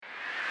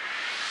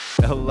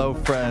Hello,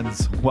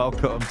 friends.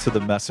 Welcome to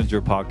the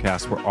Messenger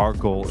Podcast, where our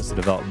goal is to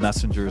develop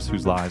messengers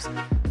whose lives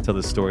tell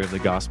the story of the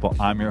gospel.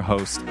 I'm your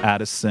host,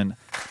 Addison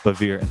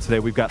Bevere, and today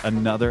we've got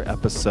another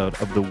episode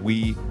of the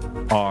We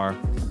Are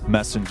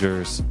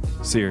Messengers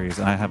series,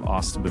 and I have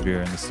Austin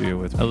Bevere in the studio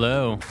with me.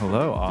 Hello.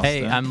 Hello, Austin.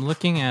 Hey, I'm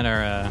looking at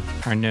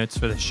our notes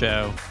for the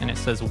show, and it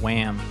says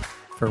Wham!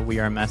 For We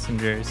Are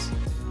Messengers,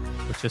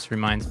 which just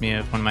reminds me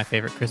of one of my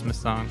favorite Christmas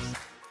songs,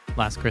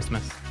 Last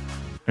Christmas.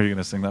 Are you going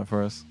to sing that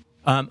for us?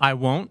 I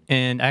won't,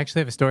 and I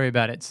actually have a story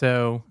about it.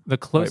 So the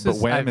closest... Wait,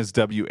 but Wham is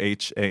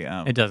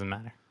W-H-A-M. It doesn't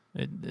matter.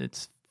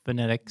 It's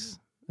phonetics.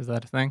 Is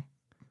that a thing?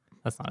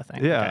 That's not a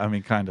thing. Yeah, Okay. I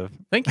mean, kind of.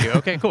 Thank you.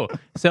 Okay, cool.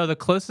 So the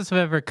closest I've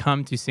ever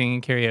come to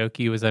singing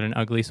karaoke was at an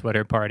Ugly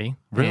Sweater party.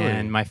 Really?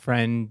 And my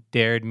friend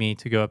dared me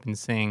to go up and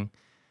sing,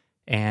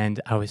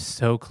 and I was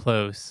so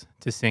close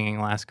to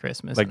singing Last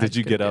Christmas. Like, and I did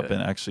you just get couldn't up do it.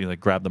 and actually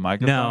like grab the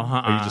microphone? No,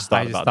 Or you just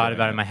thought I just about thought doing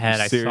about it in my head.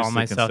 You I saw seriously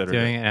myself considered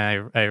doing it,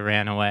 and I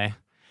ran away.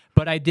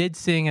 But I did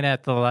sing it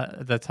at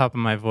the top of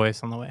my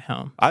voice on the way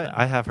home.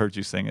 I have heard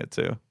you sing it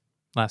too.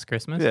 Last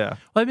Christmas? Yeah.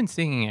 Well, I've been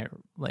singing it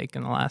like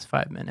in the last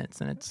 5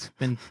 minutes, and it's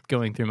been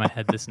going through my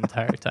head this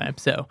entire time.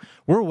 So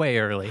we're way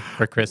early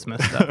for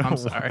Christmas stuff. I'm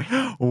sorry.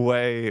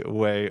 way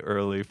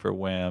early for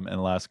Wham!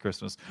 And Last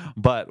Christmas.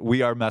 But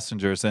we are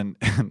messengers, and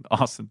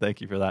Austin, thank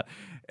you for that.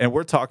 And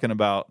we're talking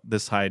about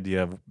this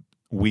idea of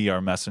we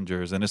are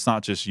messengers, and it's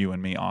not just you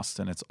and me,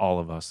 Austin. It's all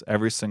of us.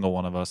 Every single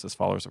one of us as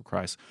followers of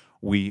Christ.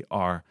 We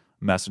are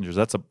messengers.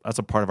 That's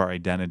a part of our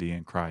identity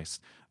in Christ.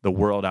 The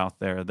world out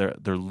there,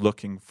 they're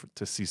looking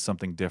to see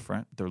something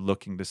different. They're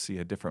looking to see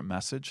a different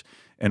message.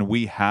 And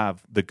we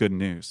have the good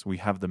news. We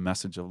have the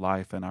message of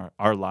life, and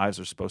our lives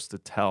are supposed to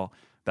tell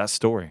that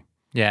story.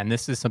 Yeah, and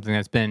this is something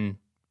that's been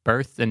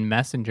birthed in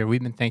Messenger.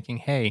 We've been thinking,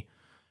 hey,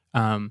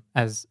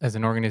 as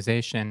an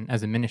organization,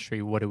 as a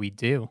ministry, what do we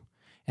do?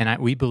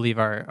 And we believe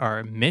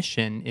our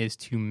mission is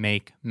to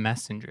make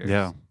messengers.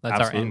 Yeah, that's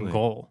absolutely. our end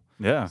goal.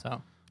 Yeah.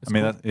 So I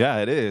mean, cool.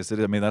 it is.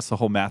 I mean, that's the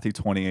whole Matthew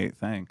 28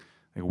 thing.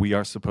 Like, we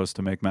are supposed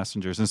to make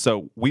messengers. And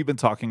so we've been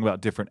talking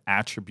about different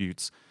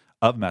attributes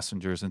of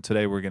messengers, and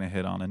today we're going to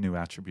hit on a new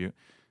attribute.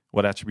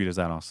 What attribute is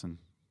that, Austin?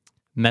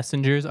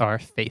 Messengers are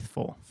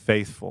faithful.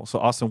 Faithful. So,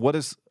 Austin,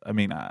 that's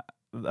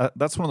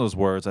one of those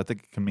words. I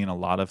think it can mean a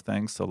lot of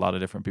things to a lot of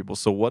different people.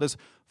 So what does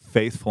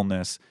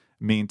faithfulness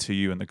mean to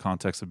you in the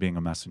context of being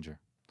a messenger?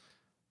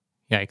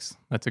 Yikes,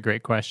 that's a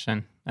great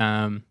question.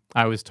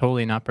 I was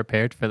totally not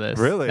prepared for this.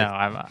 Really? No,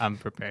 I'm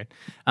prepared.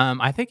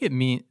 I think it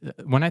means,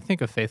 when I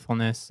think of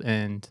faithfulness,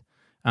 and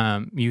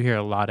you hear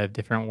a lot of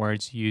different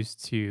words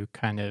used to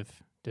kind of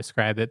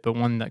describe it, but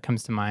one that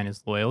comes to mind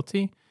is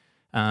loyalty.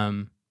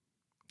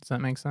 Does that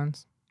make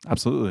sense?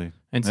 Absolutely.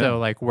 And Yeah. so,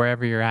 like,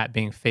 wherever you're at,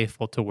 being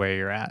faithful to where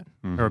you're at,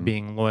 or Mhm.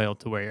 being loyal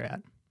to where you're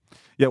at.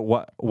 Yeah.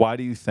 Why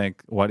do you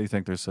think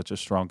there's such a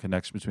strong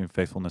connection between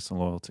faithfulness and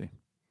loyalty?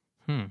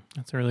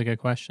 That's a really good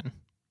question.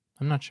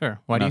 I'm not sure.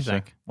 Why do you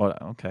think? Well,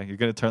 okay, you're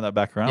going to turn that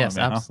back around. Yes,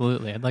 on me, huh?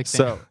 absolutely. I'd like to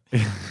So,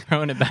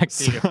 throwing it back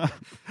to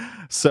you.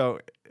 so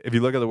if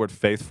you look at the word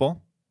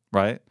faithful,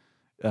 right?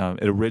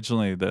 It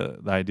originally the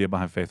idea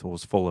behind faithful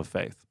was full of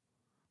faith,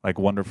 like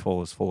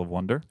wonderful is full of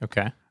wonder.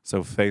 Okay.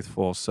 So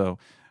faithful. So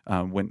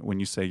when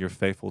you say you're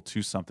faithful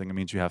to something, it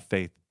means you have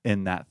faith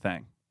in that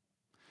thing.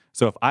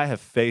 So if I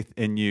have faith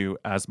in you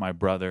as my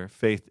brother,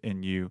 faith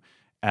in you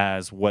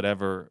as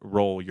whatever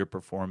role you're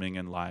performing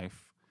in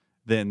life,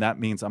 then that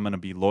means I'm going to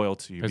be loyal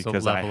to you. There's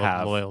because a level I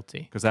have of loyalty.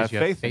 because I have you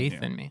faith in you.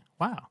 in me.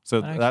 Wow.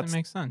 So that that's actually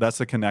makes sense. That's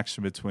the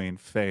connection between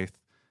faith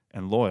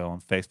and loyal,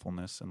 and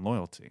faithfulness and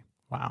loyalty.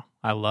 Wow.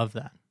 I love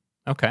that.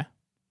 Okay.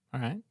 All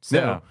right. So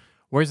Yeah.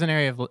 where's an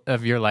area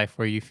of your life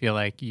where you feel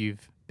like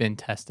you've been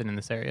tested in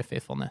this area of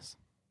faithfulness?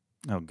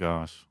 Oh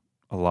gosh,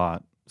 a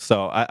lot.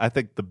 So I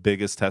think the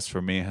biggest test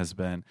for me has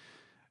been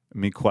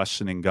me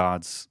questioning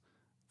God's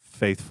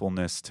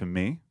faithfulness to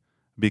me,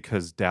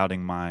 because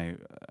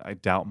I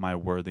doubt my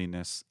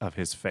worthiness of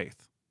His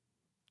faith.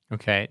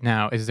 Okay.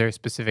 Now, is there a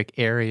specific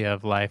area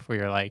of life where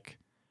you're like,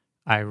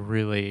 I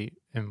really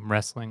am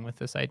wrestling with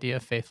this idea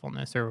of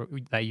faithfulness, or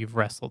that you've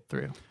wrestled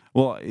through?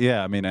 Well,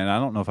 yeah, I mean, and I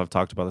don't know if I've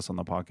talked about this on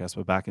the podcast,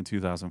 but back in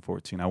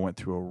 2014, I went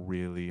through a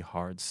really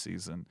hard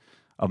season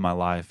of my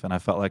life, and I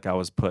felt like I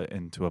was put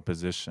into a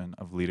position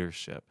of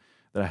leadership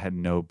that I had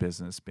no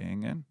business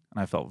being in, and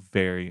I felt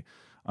very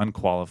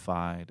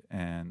unqualified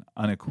and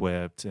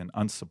unequipped and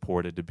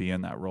unsupported to be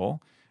in that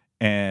role.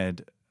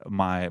 And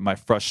my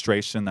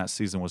frustration that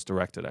season was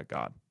directed at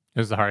God. It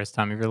was the hardest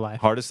time of your life.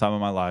 Hardest time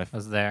of my life. I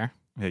was there.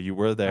 Yeah, you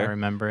were there. I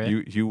remember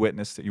it. You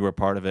witnessed it. You were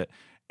part of it.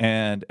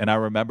 And I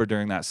remember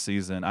during that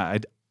season,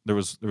 there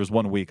was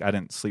 1 week I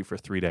didn't sleep for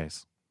 3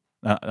 days,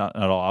 not at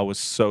all. I was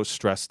so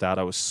stressed out.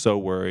 I was so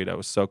worried. I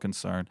was so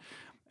concerned.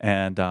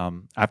 And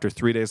after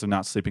 3 days of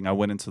not sleeping, I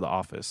went into the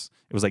office.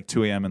 It was like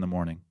 2 a.m. in the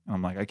morning. And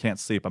I'm like, I can't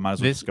sleep. I might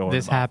as well just go in the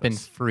This happened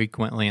office.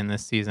 frequently in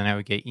this season. I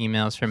would get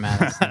emails from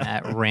Addison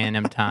at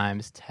random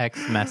times,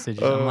 text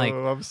messages. I'm like,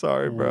 I'm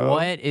sorry, bro.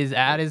 what is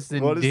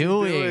Addison What is he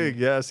doing? doing?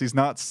 Yes, he's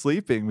not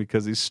sleeping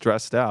because he's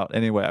stressed out.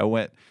 Anyway, I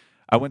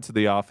went to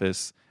the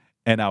office,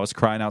 And I was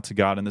crying out to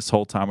God, and this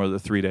whole time, over the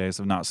 3 days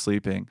of not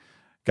sleeping,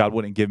 God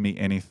wouldn't give me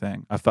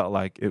anything. I felt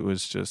like it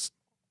was just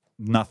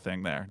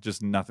nothing there,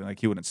 just nothing. Like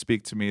he wouldn't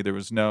speak to me. There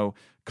was no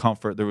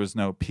comfort. There was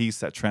no peace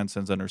that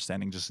transcends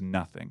understanding, just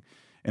nothing.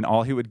 And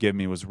all he would give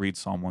me was read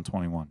Psalm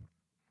 121.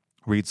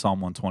 Read Psalm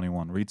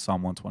 121. Read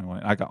Psalm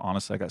 121. I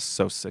got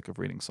so sick of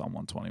reading Psalm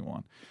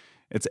 121.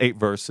 It's 8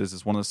 verses.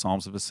 It's one of the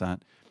Psalms of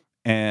Ascent.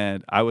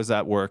 And I was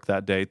at work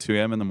that day, 2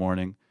 a.m. in the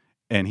morning,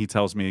 and he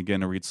tells me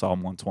again to read Psalm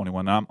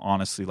 121. And I'm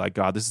honestly like,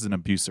 God, this is an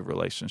abusive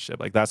relationship.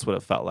 Like, that's what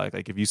it felt like.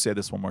 Like, if you say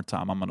this one more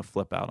time, I'm going to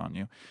flip out on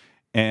you.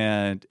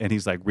 And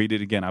he's like, read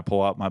it again. I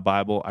pull out my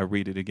Bible. I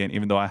read it again.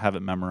 Even though I have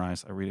it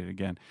memorized, I read it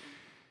again.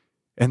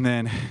 And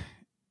then,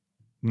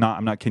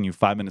 I'm not kidding you,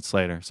 5 minutes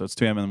later, so it's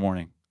 2 a.m. in the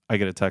morning, I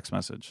get a text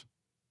message.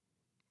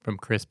 From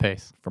Chris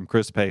Pace.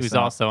 Who's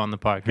also on the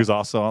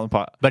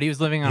podcast. But he was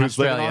living in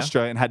Australia. Living in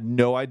Australia and had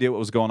no idea what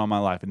was going on in my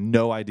life and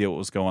no idea what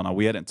was going on.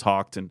 We hadn't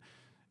talked in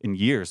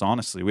years,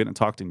 honestly. We hadn't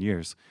talked in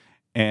years.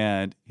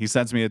 And he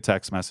sends me a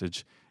text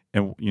message.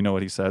 And you know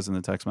what he says in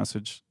the text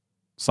message?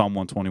 Psalm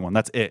 121.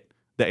 That's it.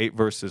 The 8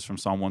 verses from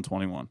Psalm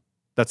 121.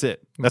 That's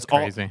it. That's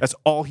crazy. That's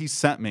all he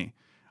sent me.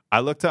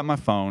 I looked at my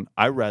phone.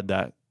 I read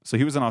that. So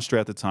he was in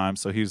Australia at the time.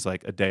 So he was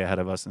like a day ahead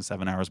of us and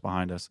 7 hours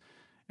behind us.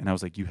 And I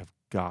was like, you have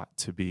got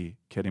to be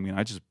kidding me. And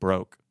I just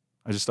broke.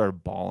 I just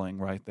started bawling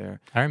right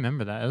there. I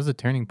remember that. It was a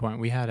turning point.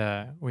 We had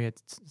a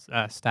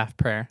staff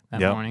prayer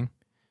that morning,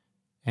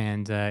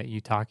 and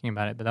you talking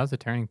about it, but that was a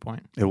turning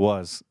point. It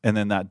was. And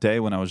then that day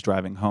when I was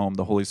driving home,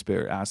 the Holy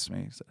Spirit asked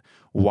me, he said,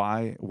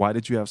 why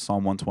did you have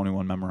Psalm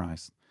 121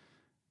 memorized?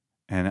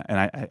 And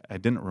I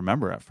didn't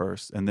remember at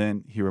first. And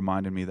then he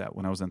reminded me that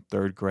when I was in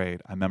 3rd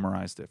grade, I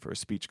memorized it for a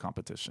speech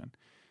competition.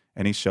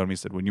 And he showed me, he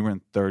said, when you were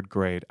in 3rd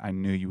grade, I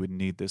knew you would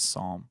need this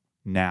psalm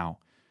now.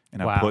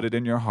 And I put it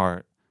in your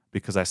heart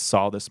because I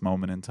saw this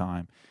moment in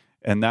time.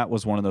 And that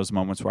was one of those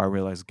moments where I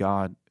realized,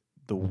 God,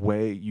 the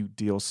way you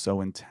deal so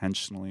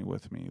intentionally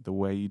with me, the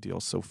way you deal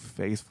so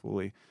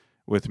faithfully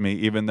with me,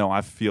 even though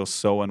I feel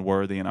so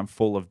unworthy and I'm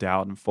full of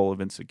doubt and full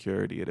of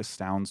insecurity, it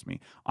astounds me.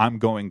 I'm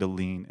going to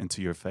lean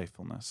into your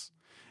faithfulness.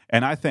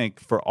 And I think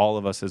for all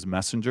of us as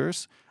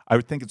messengers, I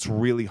would think it's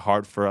really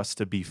hard for us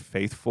to be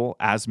faithful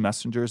as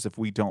messengers if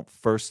we don't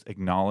first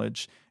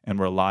acknowledge and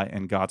rely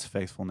on God's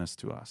faithfulness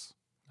to us.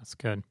 That's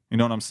good. You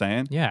know what I'm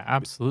saying? Yeah,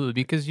 absolutely.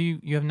 Because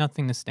you have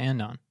nothing to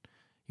stand on.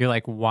 You're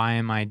like, why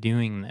am I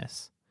doing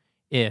this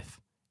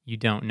if you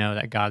don't know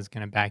that God's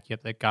going to back you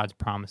up, that God's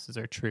promises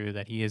are true,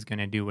 that he is going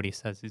to do what he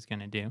says he's going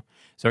to do?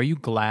 So are you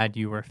glad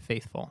you were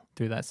faithful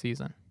through that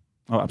season?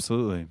 Oh,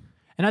 absolutely.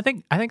 And I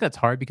think that's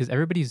hard because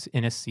everybody's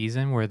in a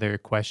season where they're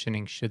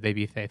questioning should they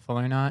be faithful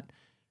or not.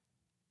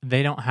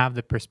 They don't have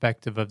the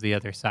perspective of the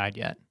other side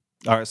yet.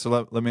 All right,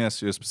 so let me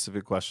ask you a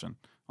specific question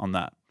on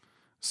that.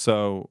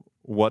 So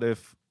what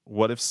if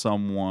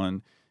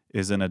someone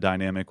is in a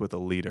dynamic with a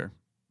leader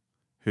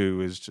who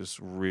is just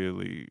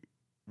really,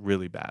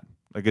 really bad?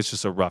 Like, it's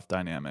just a rough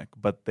dynamic,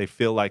 but they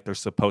feel like they're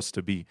supposed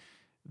to be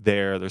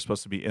there. They're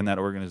supposed to be in that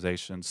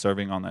organization,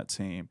 serving on that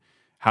team.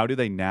 How do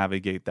they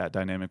navigate that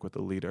dynamic with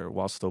the leader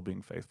while still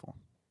being faithful?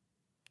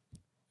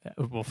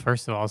 Well,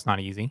 first of all, it's not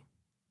easy.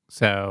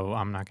 So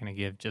I'm not going to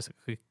give just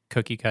a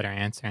cookie cutter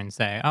answer and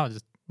say, oh,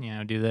 just,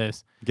 do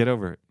this. Get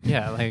over it.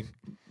 Yeah,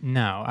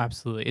 no,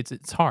 absolutely.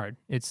 It's hard.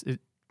 It's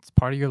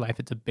part of your life.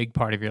 It's a big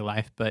part of your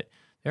life. But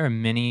there are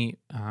many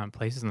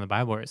places in the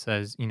Bible where it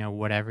says,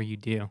 whatever you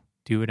do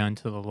it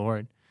unto the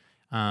Lord.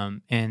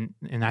 And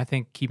I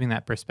think keeping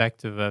that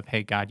perspective of,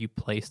 hey, God, you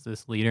placed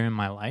this leader in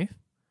my life.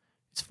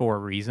 It's for a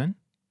reason.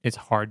 It's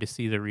hard to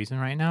see the reason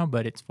right now,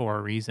 but it's for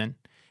a reason.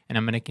 And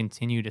I'm going to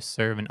continue to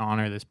serve and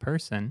honor this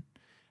person.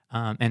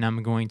 And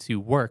I'm going to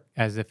work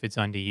as if it's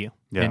unto you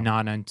and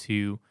not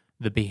unto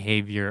the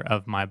behavior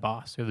of my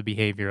boss or the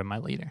behavior of my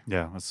leader.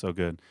 Yeah, that's so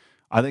good.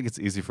 I think it's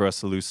easy for us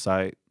to lose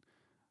sight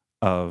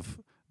of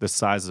the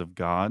size of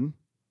God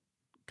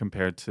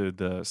compared to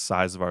the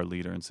size of our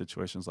leader in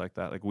situations like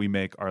that. Like, we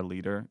make our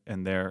leader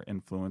and their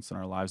influence in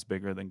our lives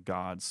bigger than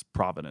God's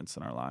providence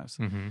in our lives.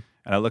 Mm-hmm.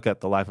 And I look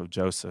at the life of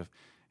Joseph.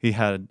 He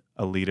had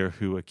a leader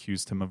who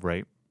accused him of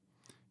rape.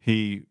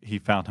 He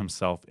found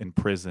himself in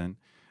prison.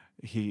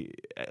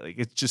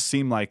 It just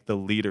seemed like the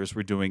leaders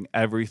were doing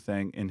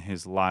everything in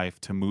his life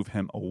to move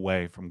him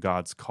away from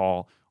God's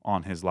call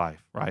on his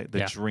life, right?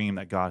 The dream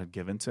that God had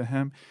given to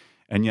him.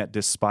 And yet,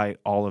 despite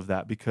all of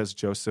that, because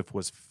Joseph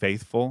was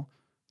faithful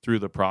through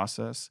the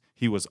process,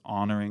 he was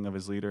honoring of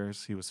his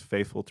leaders, he was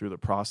faithful through the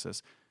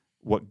process,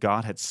 what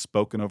God had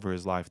spoken over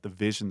his life, the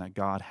vision that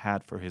God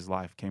had for his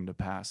life came to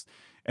pass.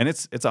 And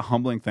it's a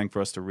humbling thing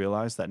for us to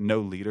realize that no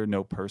leader,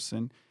 no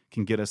person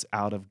can get us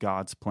out of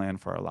God's plan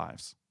for our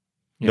lives.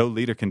 Yep. No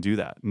leader can do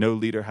that. No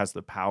leader has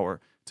the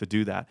power to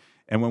do that.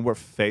 And when we're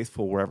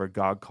faithful wherever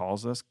God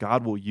calls us,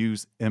 God will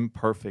use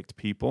imperfect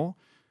people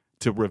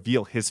to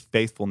reveal his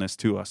faithfulness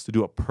to us, to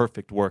do a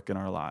perfect work in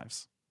our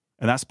lives.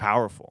 And that's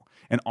powerful.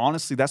 And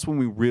honestly, that's when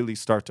we really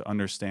start to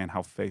understand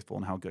how faithful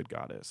and how good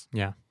God is.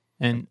 Yeah.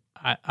 And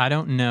I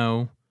don't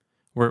know,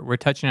 we're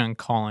touching on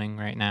calling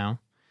right now.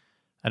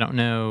 I don't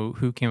know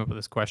who came up with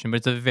this question, but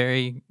it's a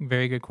very,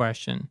 very good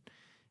question.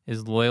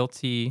 Is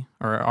loyalty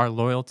or are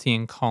loyalty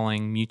and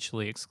calling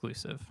mutually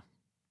exclusive?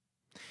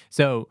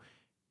 So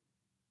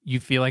you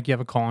feel like you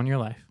have a call in your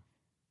life,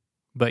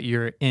 but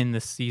you're in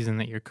the season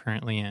that you're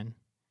currently in,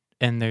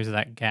 and there's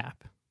that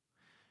gap.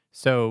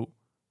 So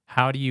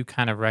how do you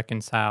kind of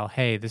reconcile,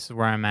 hey, this is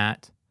where I'm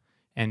at,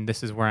 and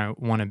this is where I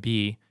want to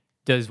be?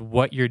 Does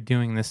what you're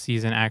doing this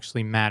season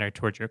actually matter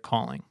towards your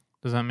calling?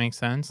 Does that make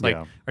sense? Like,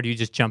 Yeah. or do you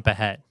just jump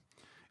ahead?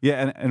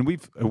 Yeah, and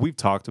we've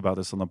talked about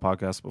this on the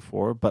podcast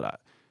before,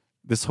 but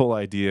this whole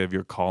idea of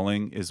your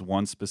calling is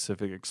one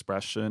specific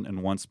expression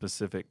and one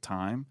specific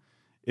time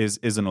is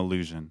an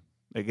illusion.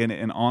 Again,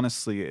 and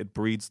honestly, it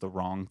breeds the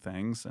wrong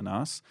things in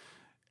us.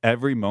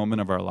 Every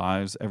moment of our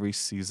lives, every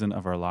season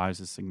of our lives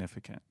is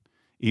significant.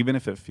 Even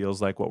if it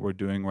feels like what we're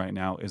doing right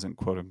now isn't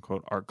quote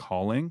unquote our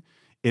calling,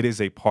 it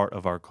is a part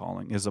of our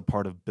calling, is a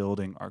part of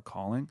building our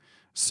calling.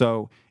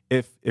 So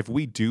if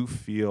we do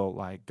feel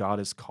like God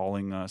is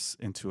calling us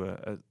into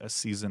a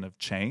season of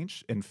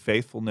change, and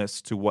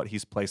faithfulness to what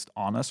he's placed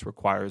on us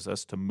requires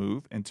us to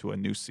move into a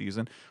new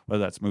season,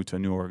 whether that's move to a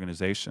new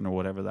organization or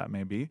whatever that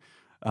may be,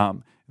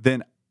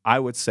 then I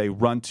would say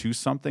run to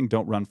something,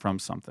 don't run from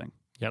something.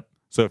 Yep.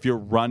 So if you're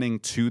running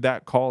to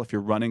that call, if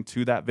you're running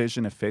to that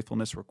vision, if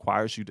faithfulness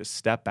requires you to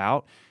step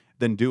out,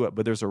 then do it.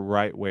 But there's a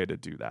right way to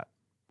do that.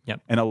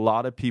 Yep. And a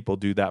lot of people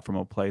do that from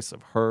a place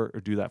of hurt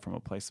or do that from a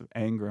place of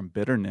anger and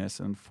bitterness.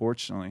 And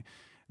unfortunately,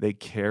 they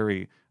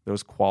carry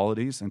those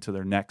qualities into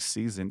their next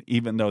season,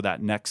 even though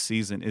that next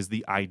season is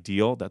the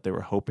ideal that they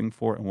were hoping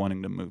for and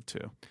wanting to move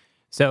to.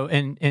 So,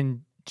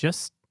 and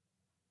just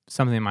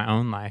something in my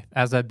own life,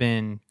 as I've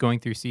been going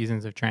through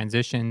seasons of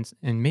transitions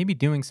and maybe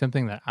doing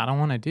something that I don't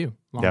want to do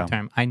long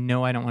term. I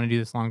know I don't want to do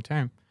this long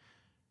term.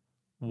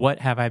 What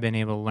have I been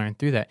able to learn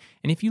through that?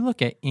 And if you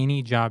look at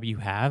any job you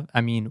have,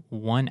 I mean,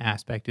 one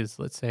aspect is,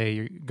 let's say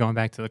you're going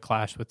back to the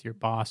clash with your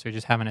boss or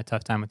just having a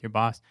tough time with your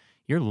boss.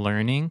 You're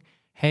learning,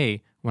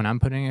 hey, when I'm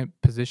putting in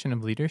a position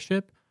of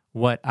leadership,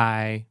 what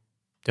I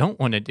don't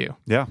want to do.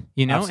 Yeah,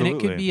 you know, absolutely.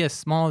 And it could be as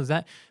small as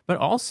that. But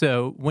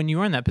also, when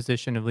you are in that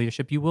position of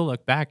leadership, you will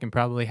look back and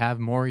probably have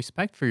more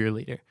respect for your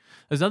leader.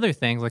 There's other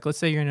things, like let's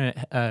say you're in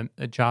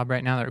a job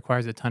right now that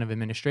requires a ton of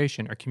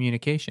administration or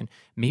communication.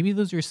 Maybe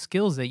those are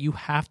skills that you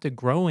have to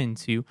grow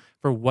into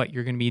for what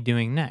you're going to be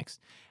doing next.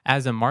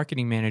 As a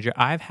marketing manager,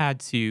 I've had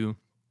to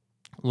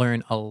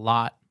learn a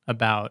lot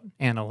about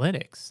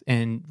analytics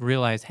and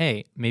realize,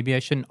 hey, maybe I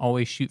shouldn't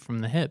always shoot from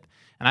the hip.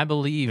 And I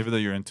believe, even though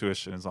your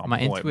intuition is on my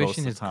point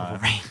intuition most of the time.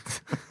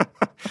 great.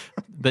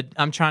 But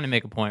I'm trying to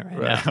make a point right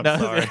now.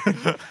 I'm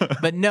sorry.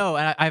 But no,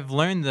 I've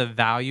learned the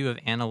value of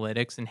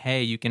analytics, and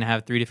hey, you can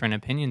have 3 different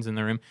opinions in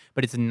the room,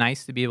 but it's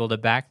nice to be able to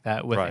back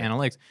that with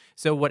analytics.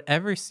 So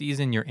whatever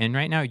season you're in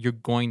right now, you're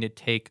going to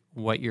take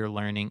what you're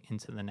learning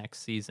into the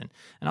next season.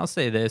 And I'll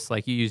say this,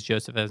 like you used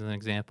Joseph as an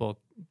example.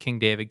 King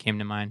David came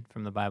to mind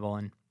from the Bible,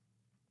 and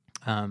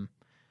an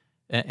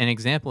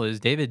example is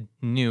David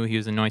knew he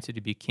was anointed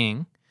to be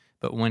king.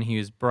 But when he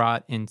was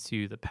brought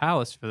into the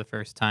palace for the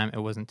first time, it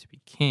wasn't to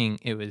be king.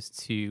 It was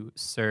to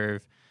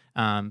serve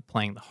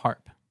playing the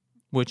harp,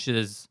 which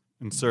is...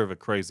 And serve a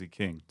crazy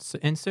king.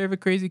 And serve a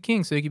crazy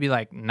king. So he could be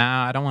like,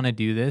 nah, I don't want to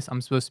do this. I'm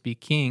supposed to be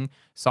king.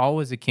 Saul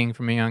was a king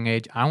from a young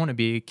age. I want to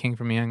be a king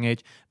from a young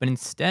age. But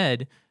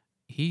instead,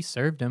 he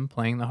served him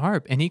playing the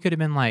harp. And he could have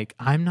been like,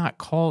 I'm not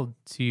called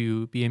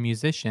to be a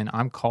musician.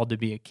 I'm called to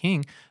be a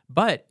king.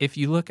 But if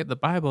you look at the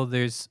Bible,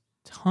 there's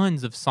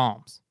tons of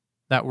psalms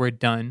that were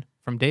done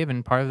from David,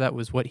 and part of that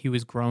was what he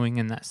was growing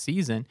in that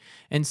season.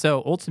 And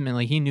so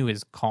ultimately he knew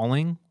his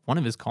calling. One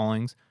of his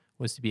callings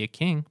was to be a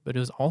king, but it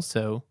was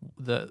also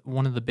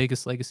one of the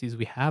biggest legacies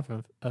we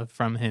have of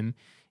from him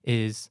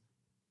is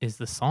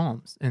the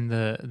Psalms and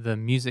the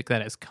music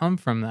that has come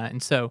from that.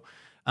 And so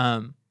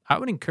I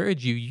would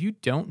encourage you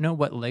don't know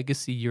what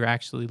legacy you're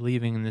actually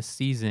leaving in this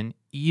season,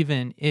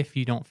 even if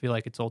you don't feel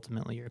like it's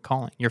ultimately your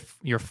calling,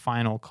 your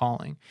final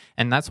calling.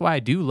 And that's why I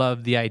do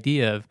love the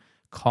idea of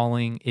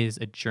calling is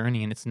a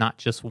journey, and it's not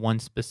just one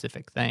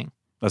specific thing.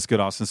 That's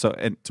good, Austin. So,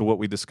 and to what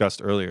we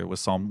discussed earlier with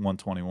Psalm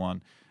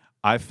 121,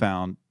 I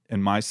found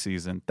in my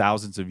season,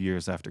 thousands of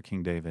years after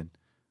King David,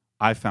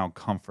 I found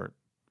comfort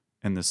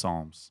in the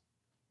Psalms.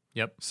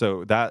 Yep.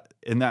 So that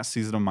in that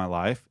season of my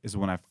life is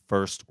when I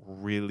first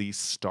really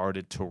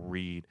started to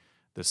read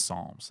the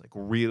Psalms, like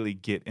really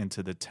get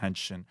into the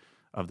tension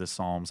of the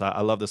Psalms.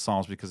 I love the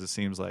Psalms because it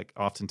seems like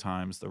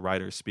oftentimes the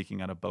writer is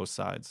speaking out of both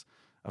sides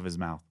of his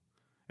mouth.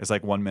 It's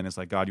like 1 minute it's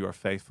like, God, you are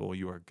faithful,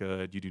 you are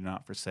good, you do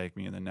not forsake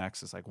me. And the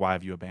next is like, why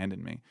have you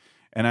abandoned me?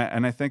 And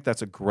I think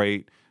that's a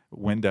great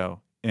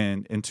window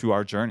into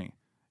our journey,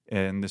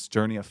 in this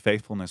journey of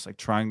faithfulness, like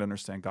trying to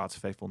understand God's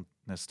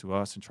faithfulness to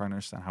us and trying to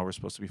understand how we're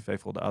supposed to be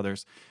faithful to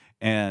others.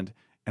 And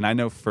I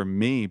know for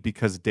me,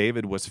 because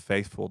David was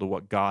faithful to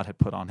what God had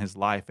put on his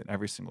life in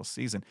every single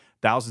season,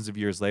 thousands of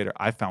years later,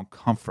 I found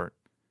comfort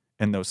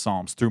in those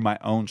Psalms through my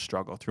own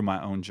struggle, through my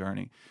own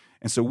journey.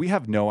 And so we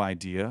have no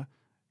idea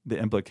the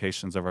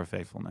implications of our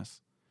faithfulness.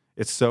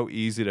 It's so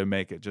easy to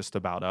make it just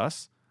about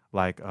us,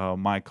 like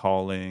my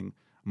calling,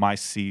 my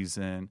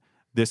season,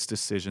 this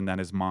decision that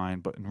is mine.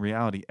 But in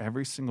reality,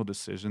 every single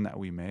decision that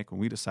we make, when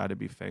we decide to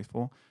be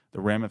faithful, the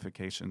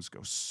ramifications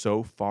go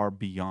so far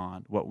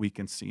beyond what we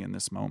can see in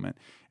this moment.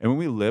 And when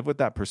we live with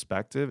that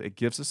perspective, it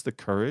gives us the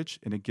courage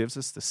and it gives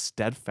us the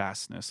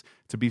steadfastness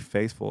to be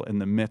faithful in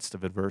the midst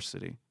of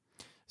adversity.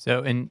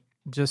 So, and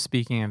just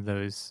speaking of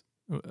those,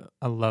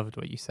 I loved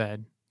what you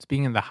said.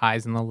 Speaking of the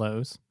highs and the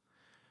lows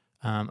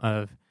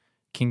of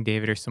King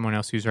David or someone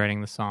else who's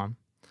writing the psalm,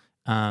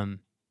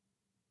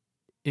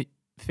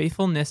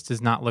 faithfulness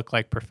does not look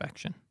like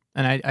perfection.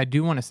 And I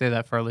do want to say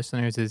that for our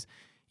listeners is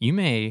you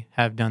may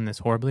have done this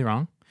horribly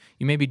wrong.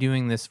 You may be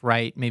doing this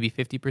right maybe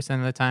 50%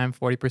 of the time,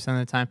 40% of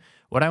the time.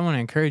 What I want to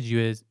encourage you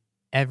is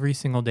every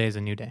single day is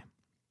a new day.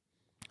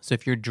 So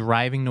if you're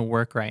driving to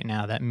work right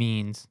now, that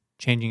means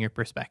changing your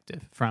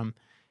perspective from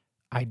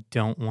I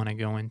don't want to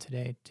go in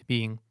today to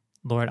being,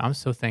 Lord, I'm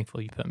so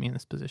thankful you put me in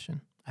this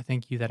position. I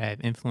thank you that I have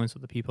influence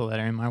with the people that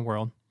are in my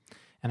world.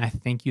 And I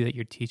thank you that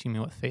you're teaching me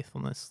what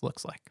faithfulness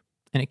looks like.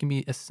 And it can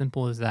be as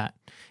simple as that.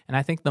 And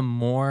I think the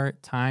more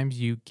times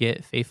you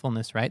get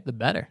faithfulness right, the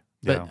better.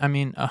 But Yeah. I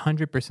mean,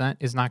 100%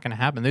 is not going to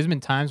happen. There's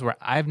been times where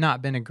I've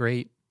not been a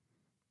great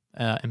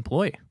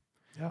employee.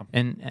 Yeah.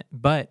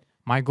 But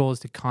my goal is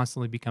to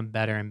constantly become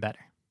better and better.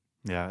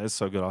 Yeah, it's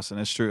so good, Austin.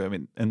 It's true. I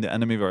mean, and the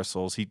enemy of our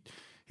souls,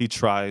 he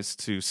tries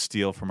to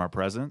steal from our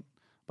present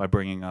by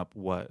bringing up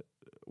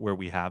where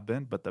we have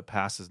been, but the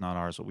past is not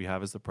ours. What we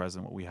have is the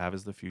present. What we have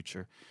is the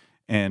future.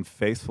 And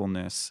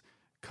faithfulness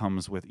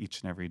comes with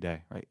each and every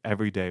day, right?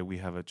 Every day we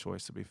have a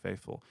choice to be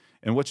faithful.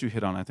 And what you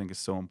hit on, I think, is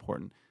so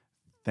important.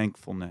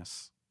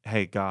 Thankfulness.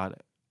 Hey, God,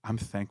 I'm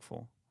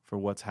thankful for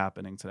what's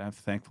happening today. I'm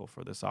thankful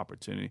for this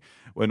opportunity.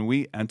 When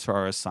we enter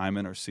our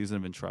assignment or season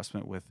of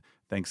entrustment with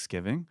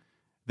thanksgiving,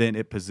 then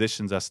it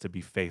positions us to be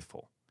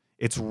faithful.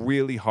 It's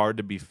really hard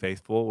to be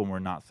faithful when we're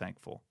not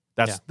thankful.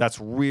 That's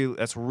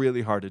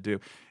really hard to do.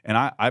 And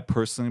I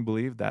personally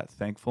believe that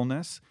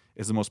thankfulness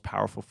is the most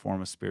powerful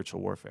form of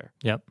spiritual warfare.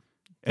 Yep.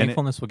 And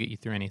Thankfulness will get you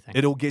through anything.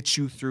 It'll get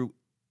you through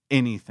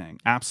anything,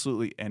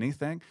 absolutely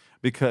anything,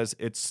 because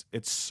it's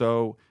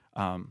so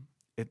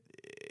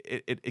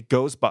it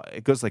goes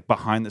like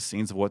behind the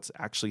scenes of what's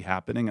actually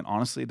happening. And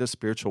honestly, it is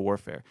spiritual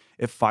warfare.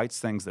 It fights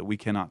things that we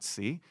cannot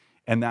see,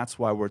 and that's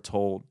why we're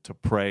told to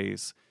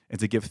praise and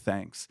to give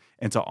thanks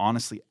and to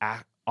honestly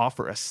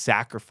offer a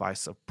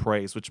sacrifice of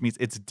praise, which means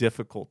it's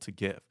difficult to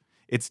give.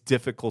 It's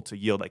difficult to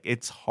yield. Like,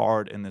 it's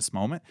hard in this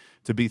moment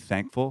to be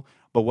thankful.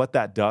 But what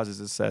that does is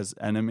it says,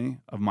 enemy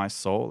of my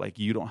soul, like,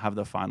 you don't have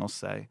the final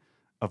say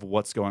of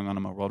what's going on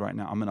in my world right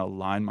now. I'm going to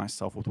align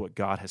myself with what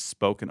God has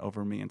spoken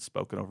over me and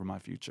spoken over my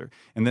future.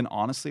 And then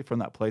honestly, from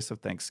that place of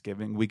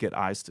thanksgiving, we get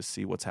eyes to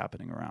see what's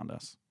happening around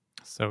us.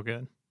 So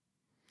good.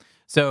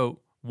 So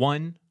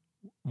one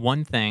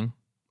thing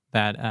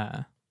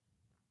that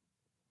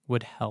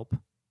would help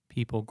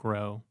people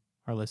grow,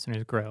 our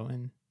listeners grow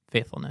in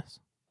faithfulness.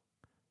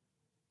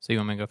 So you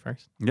want me to go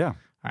first? Yeah.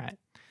 All right.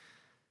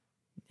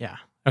 Yeah.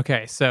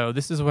 Okay. So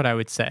this is what I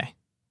would say.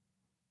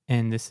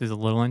 And this is a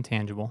little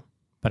intangible,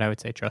 but I would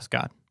say trust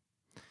God.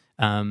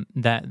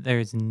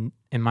 That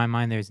in my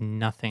mind, there's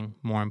nothing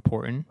more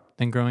important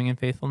than growing in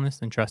faithfulness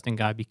than trusting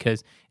God,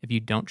 because if you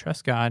don't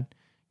trust God,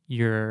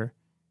 your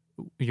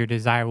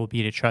desire will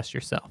be to trust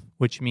yourself,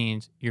 which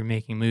means you're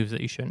making moves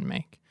that you shouldn't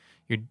make.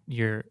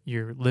 You're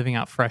living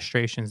out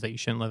frustrations that you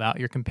shouldn't live out.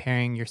 You're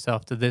comparing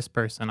yourself to this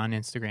person on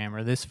Instagram,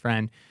 or this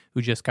friend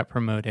who just got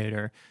promoted,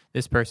 or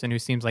this person who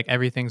seems like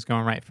everything's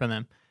going right for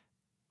them.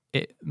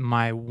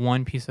 My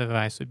one piece of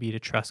advice would be to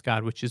trust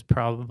God, which is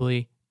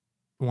probably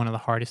one of the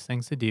hardest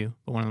things to do,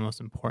 but one of the most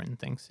important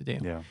things to do.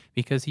 Yeah.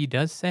 Because he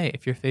does say,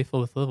 if you're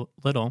faithful with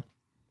little,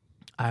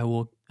 I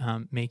will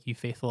make you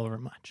faithful over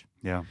much.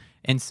 Yeah.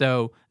 And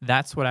so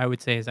that's what I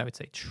would say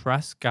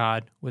trust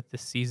God with the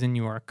season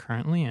you are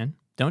currently in.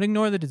 Don't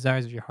ignore the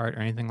desires of your heart or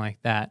anything like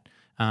that.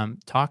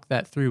 Talk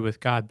that through with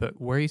God,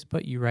 but where he's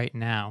put you right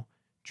now,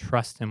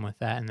 trust him with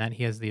that, and that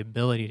he has the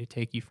ability to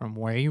take you from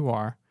where you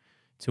are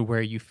to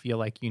where you feel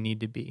like you need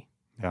to be.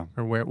 Yeah.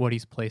 Or what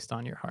he's placed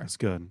on your heart. That's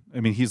good.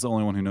 I mean, he's the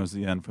only one who knows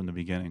the end from the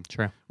beginning.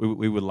 True.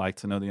 We would like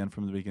to know the end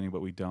from the beginning,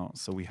 but we don't.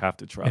 So we have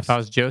to trust. If I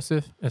was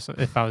Joseph,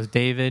 if I was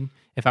David,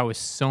 if I was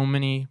so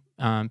many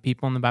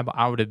people in the Bible,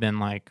 I would have been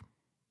like,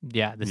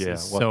 yeah, this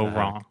is so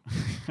wrong.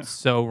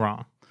 So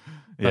wrong.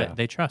 But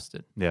they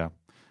trusted. Yeah.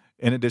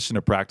 In addition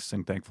to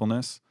practicing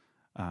thankfulness,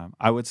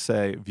 I would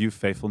say view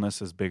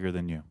faithfulness as bigger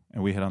than you.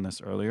 And we hit on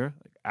this earlier.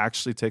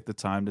 Actually take the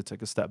time to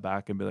take a step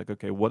back and be like,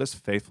 okay, what does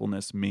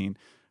faithfulness mean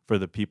for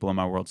the people in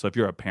my world? So if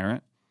you're a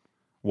parent,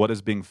 what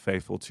is being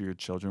faithful to your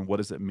children? What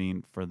does it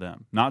mean for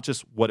them? Not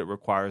just what it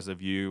requires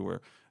of you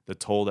or the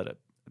toll that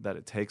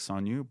it takes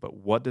on you, but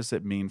what does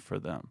it mean for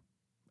them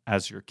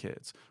as your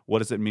kids? What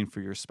does it mean for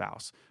your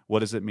spouse? What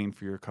does it mean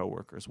for your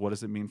coworkers? What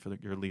does it mean for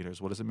your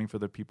leaders? What does it mean for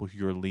the people who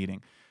you're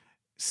leading?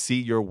 See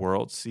your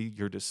world, see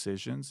your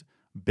decisions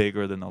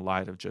bigger than the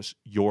light of just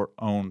your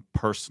own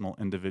personal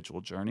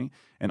individual journey.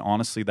 And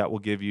honestly, that will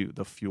give you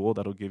the fuel,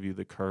 that'll give you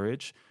the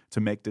courage to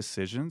make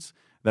decisions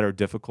that are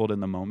difficult in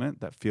the moment,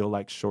 that feel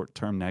like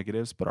short-term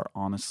negatives, but are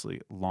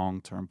honestly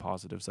long-term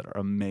positives, that are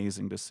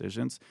amazing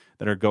decisions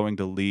that are going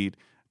to lead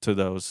to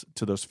those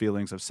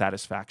feelings of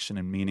satisfaction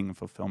and meaning and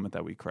fulfillment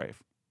that we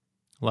crave.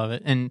 Love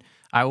it. And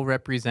I will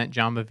represent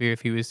John Bevere.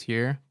 If he was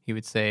here, he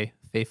would say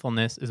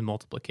faithfulness is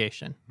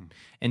multiplication.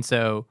 And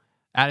so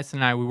Addison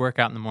and I, we work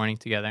out in the morning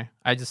together.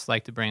 I just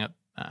like to bring up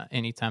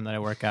any time that I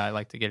work out, I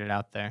like to get it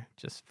out there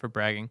just for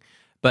bragging.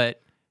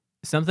 But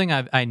something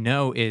I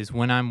know is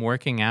when I'm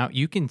working out,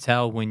 you can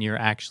tell when you're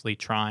actually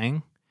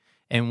trying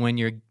and when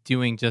you're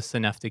doing just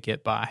enough to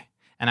get by.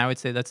 And I would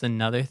say that's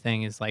another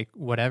thing is like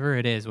whatever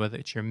it is, whether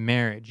it's your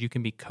marriage, you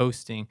can be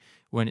coasting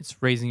when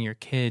it's raising your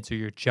kids or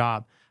your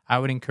job. I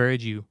would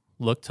encourage you,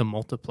 look to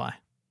multiply.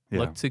 Yeah.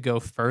 Look to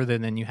go further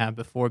than you have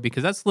before,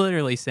 because that's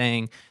literally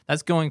saying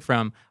that's going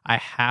from I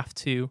have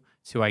to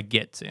I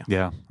get to.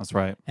 Yeah, that's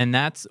right. And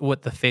that's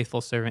what the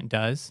faithful servant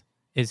does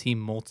is he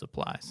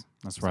multiplies.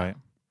 That's right.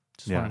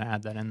 Just wanted to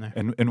add that in there.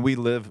 And we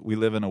live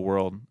in a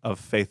world of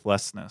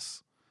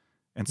faithlessness.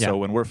 And so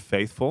when we're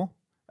faithful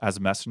as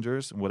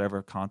messengers in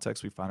whatever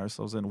context we find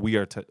ourselves in, we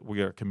are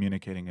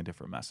communicating a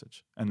different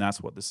message. And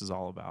that's what this is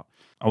all about.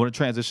 I want to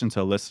transition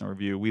to a listener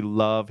review. We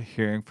love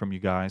hearing from you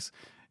guys.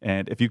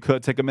 And if you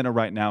could take a minute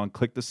right now and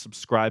click the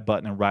subscribe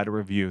button and write a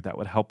review, that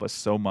would help us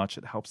so much.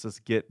 It helps us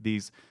get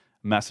these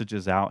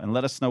messages out, and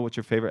let us know what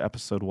your favorite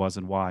episode was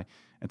and why.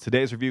 And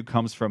today's review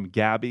comes from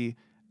Gabby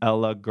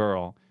Ella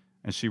Girl.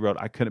 And she wrote,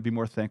 I couldn't be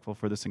more thankful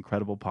for this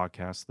incredible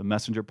podcast. The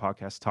Messenger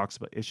podcast talks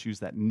about issues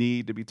that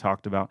need to be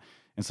talked about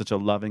in such a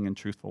loving and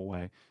truthful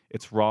way.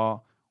 It's raw,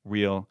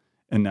 real,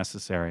 and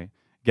necessary.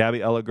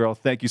 Gabby Ella Girl,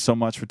 thank you so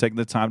much for taking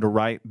the time to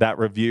write that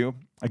review.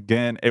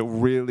 Again, it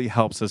really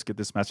helps us get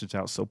this message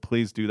out, so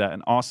please do that.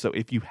 And also,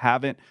 if you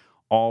haven't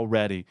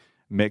already,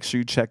 make sure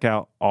you check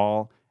out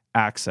All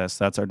Access.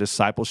 That's our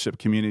discipleship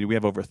community. We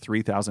have over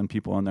 3,000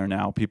 people in there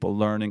now, people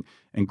learning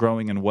and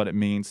growing in what it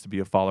means to be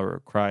a follower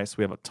of Christ.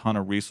 We have a ton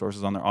of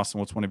resources on there. Austin,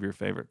 what's one of your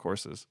favorite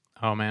courses?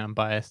 Oh man, I'm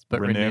biased, but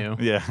Renew.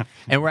 Yeah.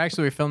 And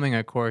we're filming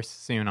a course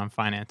soon on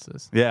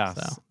finances. Yeah.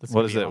 So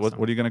what is it? Awesome.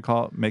 What are you going to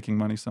call it? Making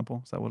money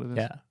simple? Is that what it is?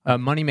 Yeah.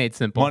 Money made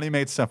simple. Money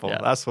made simple. Yeah.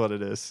 That's what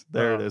it is.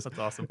 There it is. That's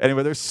awesome.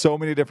 Anyway, there's so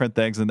many different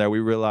things in there. We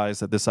realize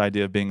that this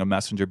idea of being a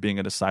messenger, being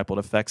a disciple,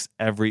 it affects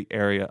every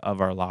area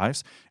of our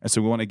lives. And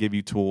so we want to give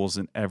you tools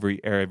in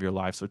every area of your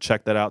life. So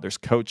check that out. There's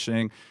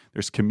coaching,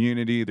 there's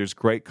community, there's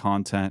great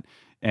content.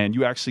 And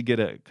you actually get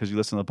because you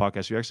listen to the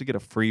podcast, you actually get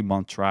a free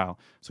month trial.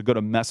 So go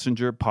to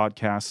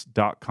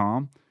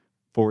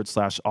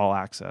messengerpodcast.com/all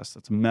access.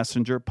 That's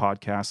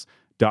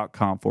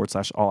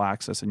messengerpodcast.com/all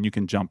access. And you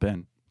can jump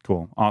in.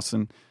 Cool.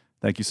 Austin,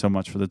 thank you so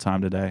much for the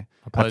time today.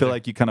 I feel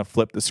like you kind of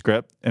flipped the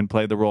script and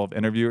played the role of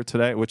interviewer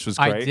today, which was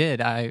great. I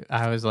did.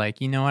 I was like,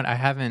 you know what?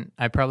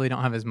 I probably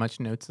don't have as much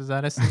notes as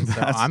Addison,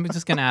 so I'm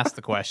just going to ask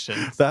the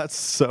questions. That's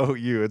so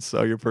you. It's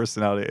so your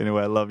personality.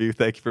 Anyway, I love you.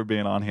 Thank you for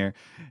being on here.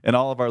 And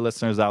all of our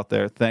listeners out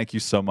there, thank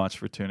you so much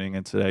for tuning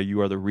in today. You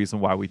are the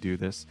reason why we do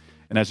this.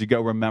 And as you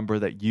go, remember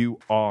that you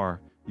are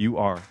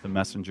the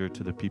messenger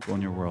to the people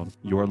in your world.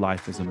 Your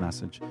life is a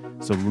message.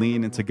 So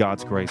lean into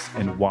God's grace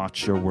and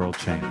watch your world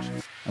change.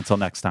 Until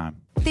next time.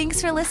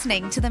 Thanks for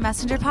listening to the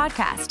Messenger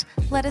Podcast.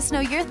 Let us know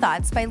your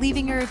thoughts by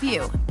leaving a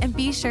review, and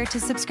be sure to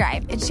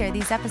subscribe and share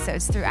these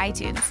episodes through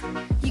iTunes.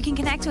 You can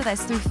connect with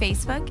us through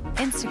Facebook,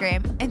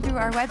 Instagram, and through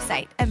our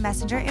website at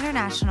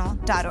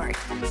messengerinternational.org.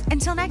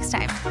 Until next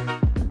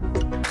time.